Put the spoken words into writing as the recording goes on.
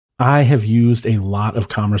I have used a lot of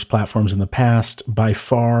commerce platforms in the past. By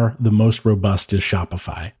far, the most robust is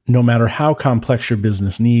Shopify. No matter how complex your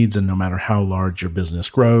business needs and no matter how large your business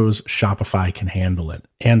grows, Shopify can handle it.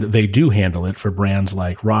 And they do handle it for brands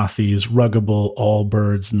like Rothy's, Ruggable,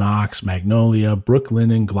 Allbirds, Knox, Magnolia,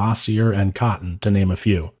 Brooklinen, Glossier, and Cotton, to name a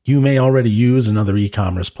few. You may already use another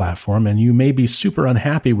e-commerce platform and you may be super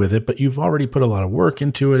unhappy with it, but you've already put a lot of work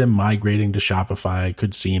into it and migrating to Shopify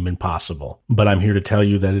could seem impossible. But I'm here to tell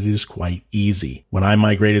you that it is quite easy. When I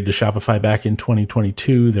migrated to Shopify back in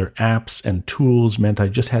 2022, their apps and tools meant I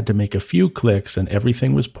just had to make a few clicks and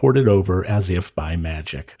everything was ported over as if by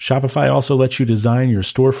magic. Shopify also lets you design your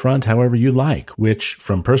storefront however you like, which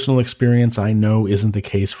from personal experience I know isn't the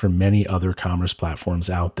case for many other commerce platforms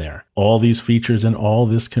out there. All these features and all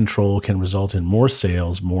this control can result in more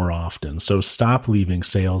sales more often. So stop leaving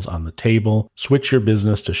sales on the table. Switch your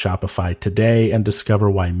business to Shopify today and discover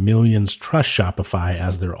why millions trust Shopify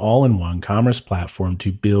as their all-in-one commerce platform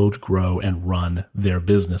to build, grow, and run their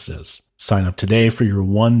businesses. Sign up today for your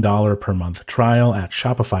 $1 per month trial at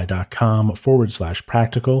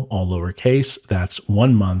shopify.com/practical, all lowercase. That's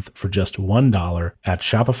 1 month for just $1 at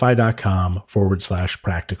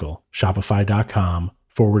shopify.com/practical.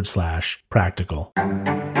 Shopify.com/practical.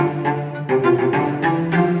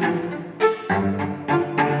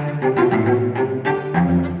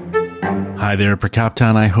 Hi there,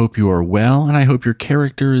 Prakopton. I hope you are well, and I hope your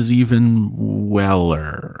character is even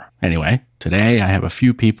weller. Anyway, today I have a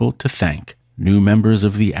few people to thank. New members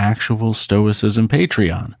of the Actual Stoicism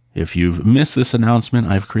Patreon. If you've missed this announcement,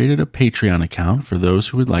 I've created a Patreon account for those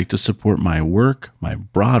who would like to support my work, my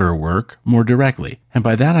broader work, more directly. And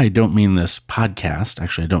by that, I don't mean this podcast.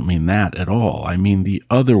 Actually, I don't mean that at all. I mean the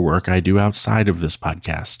other work I do outside of this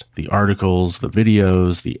podcast. The articles, the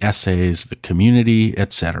videos, the essays, the community,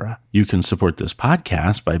 etc. You can support this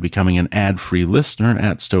podcast by becoming an ad-free listener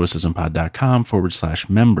at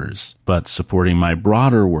stoicismpod.com/members. But supporting my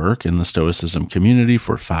broader work in the Stoicism community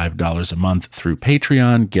for $5 a month through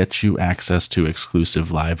Patreon gets you access to exclusive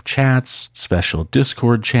live chats, special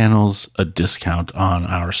Discord channels, a discount on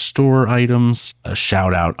our store items, a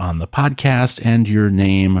shout out on the podcast, and your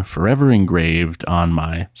name forever engraved on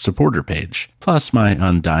my supporter page, plus my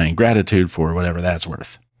undying gratitude for whatever that's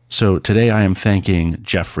worth. So today I am thanking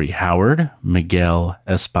Jeffrey Howard, Miguel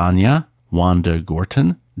Espana, Wanda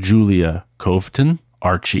Gorton, Julia Coveton,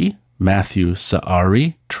 Archie, Matthew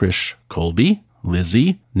Saari, Trish Colby,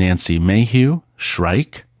 Lizzie, Nancy Mayhew,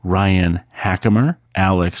 Shrike, Ryan Hackemer,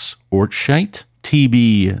 Alex Ortscheit,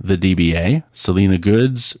 TB the DBA, Selena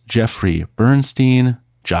Goods, Jeffrey Bernstein,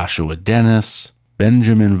 Joshua Dennis,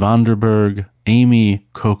 Benjamin Vanderberg, Amy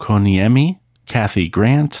Kokoniemi, Kathy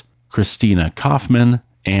Grant, Christina Kaufman,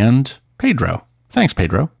 and Pedro. Thanks,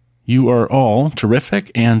 Pedro. You are all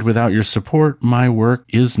terrific, and without your support, my work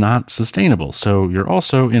is not sustainable. So you're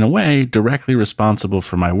also, in a way, directly responsible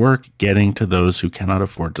for my work getting to those who cannot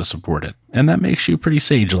afford to support it. And that makes you pretty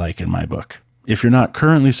sage-like in my book. If you're not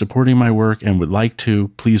currently supporting my work and would like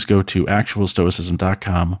to, please go to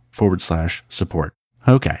actualstoicism.com/support.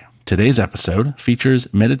 Okay, today's episode features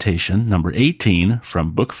meditation number 18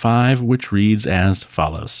 from Book 5, which reads as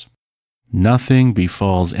follows. Nothing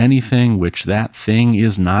befalls anything which that thing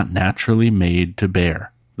is not naturally made to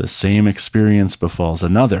bear. The same experience befalls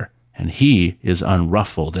another, and he is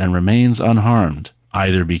unruffled and remains unharmed,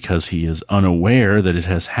 either because he is unaware that it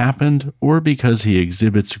has happened or because he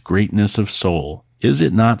exhibits greatness of soul. Is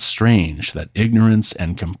it not strange that ignorance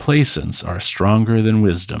and complacence are stronger than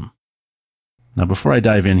wisdom? Now, before I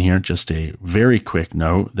dive in here, just a very quick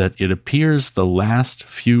note that it appears the last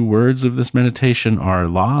few words of this meditation are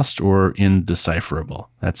lost or indecipherable.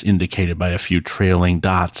 That's indicated by a few trailing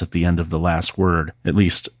dots at the end of the last word. At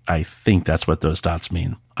least, I think that's what those dots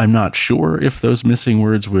mean. I'm not sure if those missing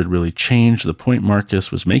words would really change the point Marcus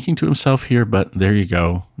was making to himself here, but there you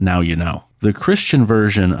go. Now you know. The Christian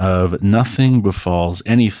version of nothing befalls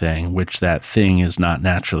anything which that thing is not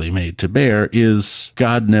naturally made to bear is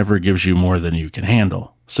God never gives you more than you can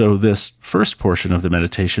handle. So this first portion of the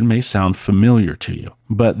meditation may sound familiar to you,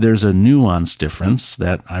 but there's a nuance difference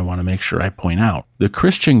that I want to make sure I point out. The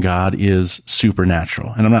Christian God is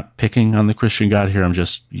supernatural, and I'm not picking on the Christian God here, I'm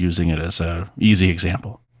just using it as an easy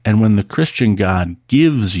example. And when the Christian God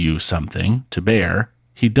gives you something to bear,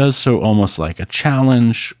 he does so almost like a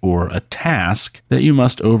challenge or a task that you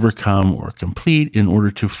must overcome or complete in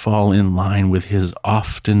order to fall in line with his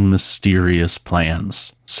often mysterious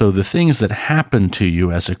plans. So the things that happen to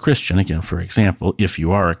you as a Christian, again, for example, if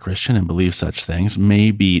you are a Christian and believe such things,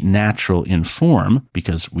 may be natural in form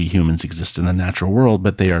because we humans exist in the natural world,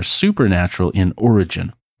 but they are supernatural in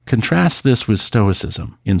origin. Contrast this with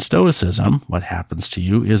Stoicism. In Stoicism, what happens to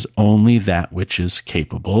you is only that which is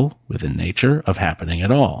capable within nature of happening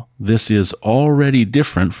at all. This is already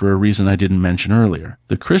different for a reason I didn't mention earlier.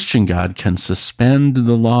 The Christian God can suspend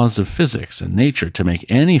the laws of physics and nature to make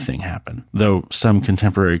anything happen, though some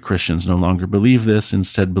contemporary Christians no longer believe this,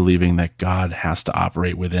 instead believing that God has to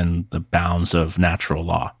operate within the bounds of natural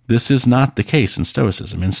law. This is not the case in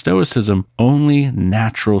Stoicism. In Stoicism, only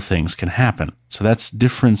natural things can happen. So that's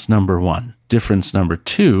difference number one. Difference number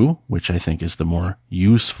two, which I think is the more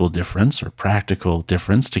useful difference or practical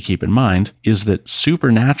difference to keep in mind, is that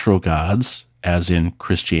supernatural gods, as in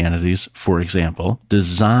Christianity's, for example,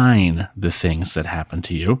 design the things that happen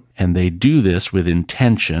to you, and they do this with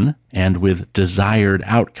intention and with desired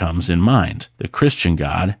outcomes in mind. The Christian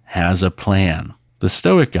God has a plan. The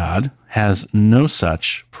Stoic God has no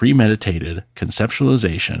such premeditated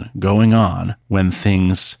conceptualization going on when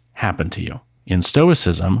things happen to you. In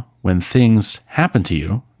Stoicism, when things happen to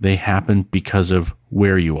you, they happen because of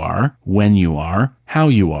where you are, when you are, how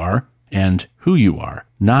you are, and who you are,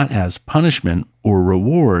 not as punishment or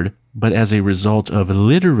reward, but as a result of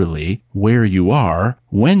literally where you are,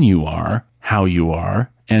 when you are, how you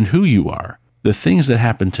are, and who you are. The things that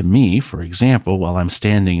happen to me, for example, while I'm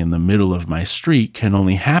standing in the middle of my street, can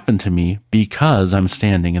only happen to me because I'm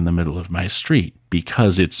standing in the middle of my street,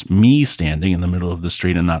 because it's me standing in the middle of the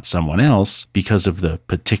street and not someone else, because of the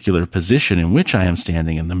particular position in which I am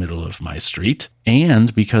standing in the middle of my street,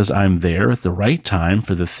 and because I'm there at the right time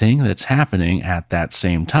for the thing that's happening at that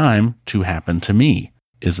same time to happen to me.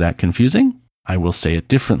 Is that confusing? I will say it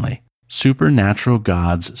differently. Supernatural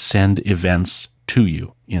gods send events to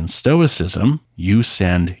you. In Stoicism, you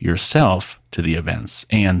send yourself to the events,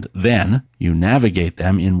 and then you navigate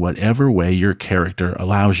them in whatever way your character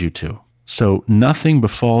allows you to. So nothing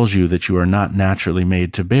befalls you that you are not naturally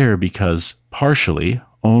made to bear, because partially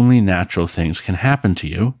only natural things can happen to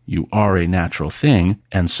you. You are a natural thing,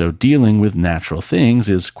 and so dealing with natural things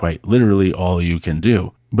is quite literally all you can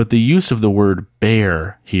do. But the use of the word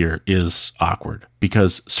bear here is awkward,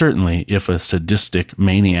 because certainly if a sadistic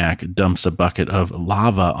maniac dumps a bucket of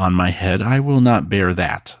lava on my head, I will not bear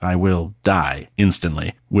that. I will die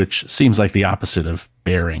instantly, which seems like the opposite of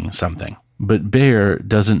bearing something. But bear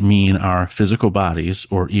doesn't mean our physical bodies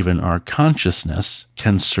or even our consciousness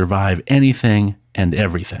can survive anything and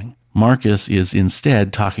everything. Marcus is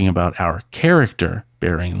instead talking about our character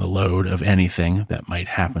bearing the load of anything that might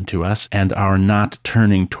happen to us, and our not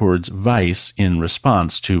turning towards vice in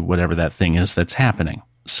response to whatever that thing is that's happening.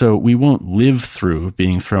 So we won't live through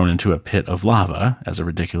being thrown into a pit of lava, as a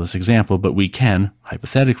ridiculous example, but we can,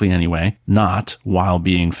 hypothetically anyway, not, while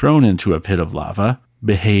being thrown into a pit of lava,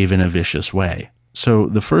 behave in a vicious way. So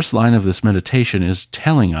the first line of this meditation is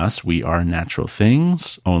telling us we are natural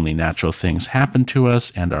things, only natural things happen to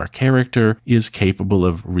us, and our character is capable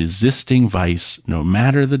of resisting vice no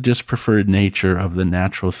matter the dispreferred nature of the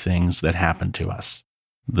natural things that happen to us.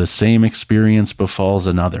 The same experience befalls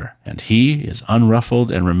another, and he is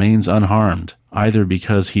unruffled and remains unharmed, either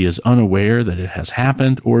because he is unaware that it has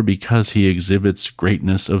happened or because he exhibits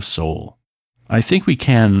greatness of soul. I think we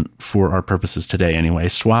can, for our purposes today anyway,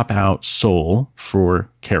 swap out soul for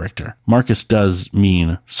character. Marcus does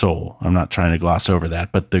mean soul. I'm not trying to gloss over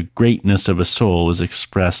that, but the greatness of a soul is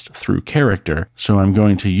expressed through character, so I'm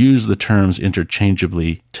going to use the terms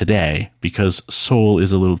interchangeably today because soul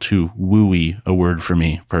is a little too wooey a word for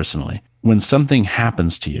me personally. When something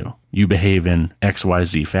happens to you, you behave in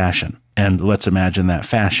XYZ fashion, and let's imagine that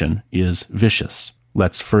fashion is vicious.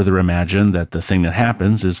 Let's further imagine that the thing that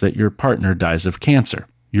happens is that your partner dies of cancer.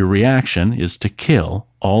 Your reaction is to kill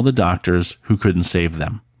all the doctors who couldn't save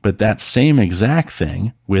them. But that same exact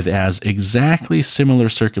thing, with as exactly similar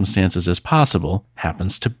circumstances as possible,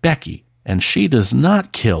 happens to Becky. And she does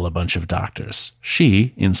not kill a bunch of doctors.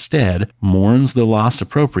 She, instead, mourns the loss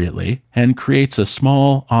appropriately and creates a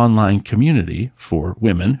small online community for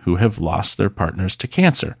women who have lost their partners to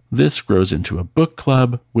cancer. This grows into a book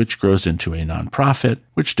club, which grows into a nonprofit,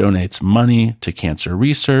 which donates money to cancer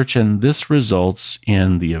research, and this results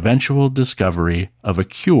in the eventual discovery of a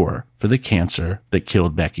cure for the cancer that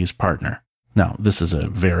killed Becky's partner. Now, this is a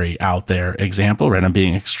very out there example, right? I'm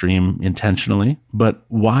being extreme intentionally. But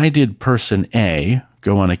why did person A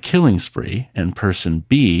go on a killing spree and person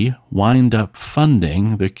B wind up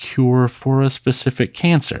funding the cure for a specific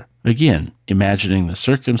cancer? Again, imagining the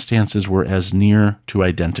circumstances were as near to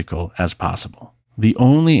identical as possible. The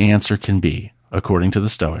only answer can be, according to the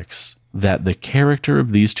Stoics, that the character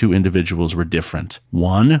of these two individuals were different.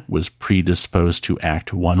 One was predisposed to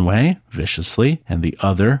act one way, viciously, and the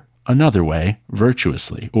other another way,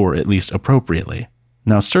 virtuously, or at least appropriately.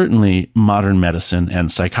 Now, certainly modern medicine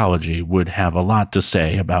and psychology would have a lot to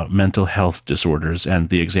say about mental health disorders and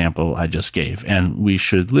the example I just gave, and we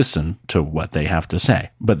should listen to what they have to say.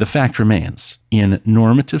 But the fact remains, in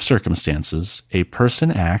normative circumstances, a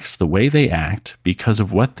person acts the way they act because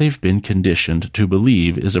of what they've been conditioned to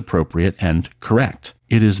believe is appropriate and correct.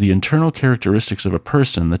 It is the internal characteristics of a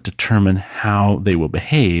person that determine how they will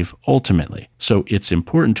behave ultimately. So it's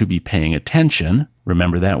important to be paying attention,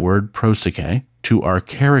 remember that word prosike, to our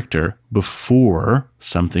character before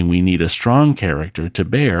something we need a strong character to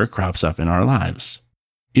bear crops up in our lives.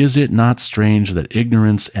 Is it not strange that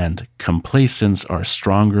ignorance and complacence are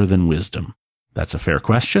stronger than wisdom? That's a fair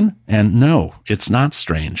question, and no, it's not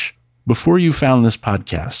strange. Before you found this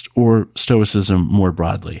podcast, or Stoicism more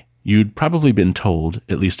broadly, you'd probably been told,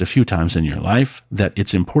 at least a few times in your life, that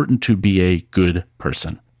it's important to be a good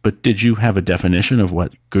person. But did you have a definition of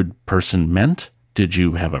what good person meant? Did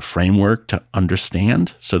you have a framework to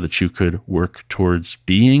understand so that you could work towards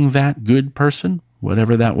being that good person,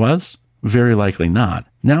 whatever that was? Very likely not.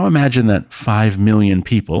 Now imagine that 5 million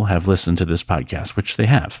people have listened to this podcast, which they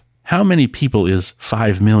have. How many people is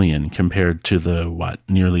 5 million compared to the,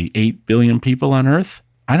 nearly 8 billion people on Earth?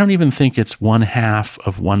 I don't even think it's 1/2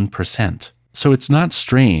 of 1%. So it's not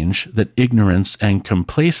strange that ignorance and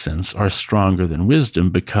complacence are stronger than wisdom,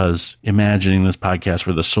 because imagining this podcast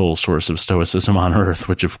were the sole source of Stoicism on Earth,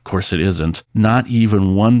 which of course it isn't, not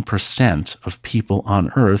even 1% of people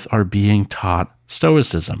on Earth are being taught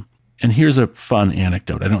Stoicism. And here's a fun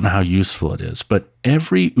anecdote. I don't know how useful it is, but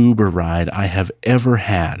every Uber ride I have ever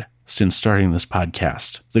had since starting this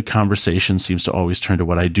podcast, the conversation seems to always turn to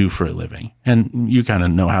what I do for a living. And you kind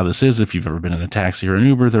of know how this is if you've ever been in a taxi or an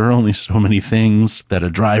Uber. There are only so many things that a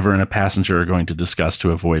driver and a passenger are going to discuss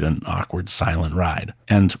to avoid an awkward, silent ride.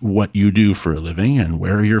 And what you do for a living and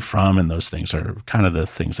where you're from and those things are kind of the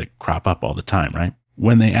things that crop up all the time, right?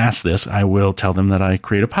 When they ask this, I will tell them that I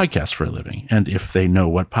create a podcast for a living. And if they know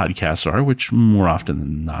what podcasts are, which more often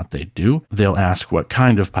than not they do, they'll ask what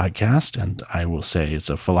kind of podcast, and I will say it's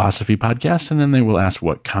a philosophy podcast. And then they will ask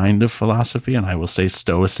what kind of philosophy, and I will say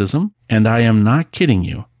Stoicism. And I am not kidding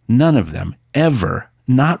you. None of them ever,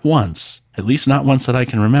 not once, at least not once that I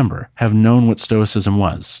can remember, have known what Stoicism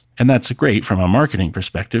was. And that's great from a marketing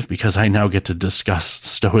perspective, because I now get to discuss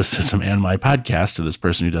Stoicism and my podcast to this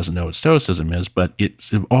person who doesn't know what Stoicism is. But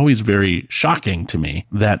it's always very shocking to me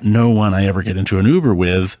that no one I ever get into an Uber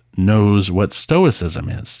with knows what Stoicism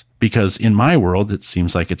is, because in my world, it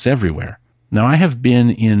seems like it's everywhere. Now, I have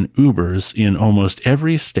been in Ubers in almost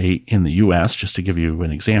every state in the U.S., just to give you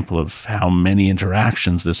an example of how many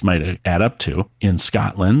interactions this might add up to, in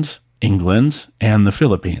Scotland, England, and the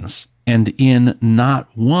Philippines. And in not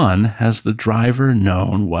one has the driver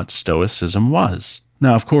known what Stoicism was.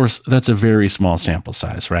 Now, of course, that's a very small sample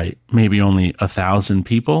size, right? Maybe only 1,000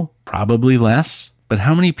 people, probably less. But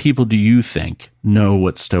how many people do you think know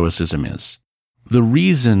what Stoicism is? The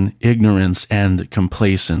reason ignorance and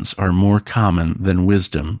complacence are more common than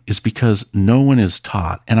wisdom is because no one is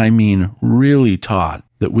taught, and I mean really taught,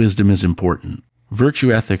 that wisdom is important.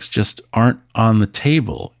 Virtue ethics just aren't on the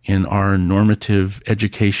table in our normative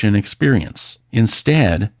education experience.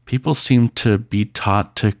 Instead, people seem to be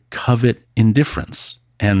taught to covet indifference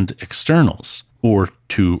and externals, or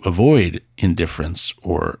to avoid indifference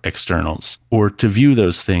or externals, or to view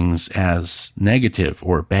those things as negative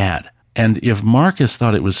or bad. And if Marcus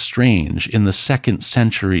thought it was strange in the 2nd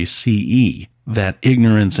century CE that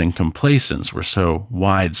ignorance and complacence were so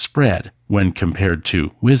widespread when compared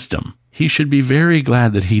to wisdom, he should be very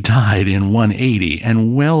glad that he died in 180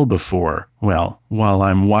 and well before, well, while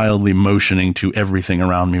I'm wildly motioning to everything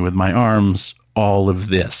around me with my arms, all of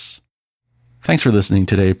this. Thanks for listening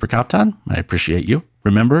today, Prokopton. I appreciate you.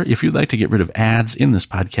 Remember, if you'd like to get rid of ads in this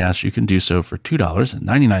podcast, you can do so for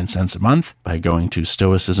 $2.99 a month by going to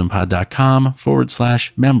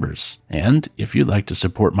stoicismpod.com/members. And if you'd like to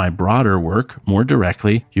support my broader work more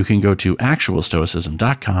directly, you can go to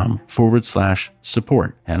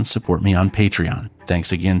actualstoicism.com/support and support me on Patreon.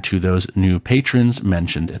 Thanks again to those new patrons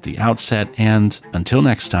mentioned at the outset, and until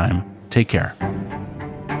next time, take care.